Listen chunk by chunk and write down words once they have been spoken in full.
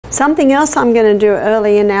Something else I'm going to do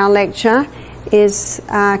early in our lecture is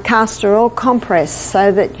castor oil compress,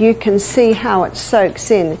 so that you can see how it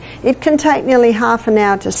soaks in. It can take nearly half an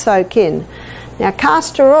hour to soak in. Now,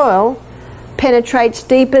 castor oil penetrates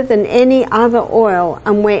deeper than any other oil,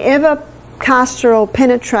 and wherever castor oil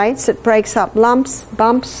penetrates, it breaks up lumps,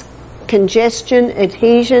 bumps, congestion,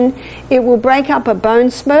 adhesion. It will break up a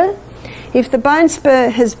bone spur. If the bone spur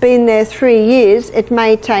has been there 3 years, it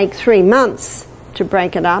may take 3 months to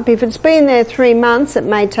break it up. If it's been there 3 months, it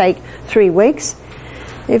may take 3 weeks.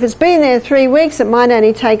 If it's been there 3 weeks, it might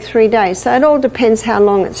only take 3 days. So it all depends how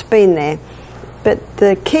long it's been there. But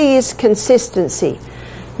the key is consistency.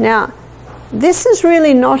 Now, this is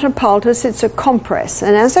really not a poultice, it's a compress.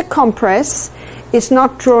 And as a compress, it's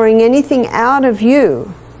not drawing anything out of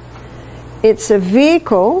you. It's a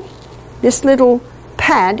vehicle. This little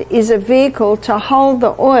pad is a vehicle to hold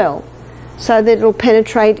the oil so that it will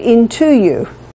penetrate into you.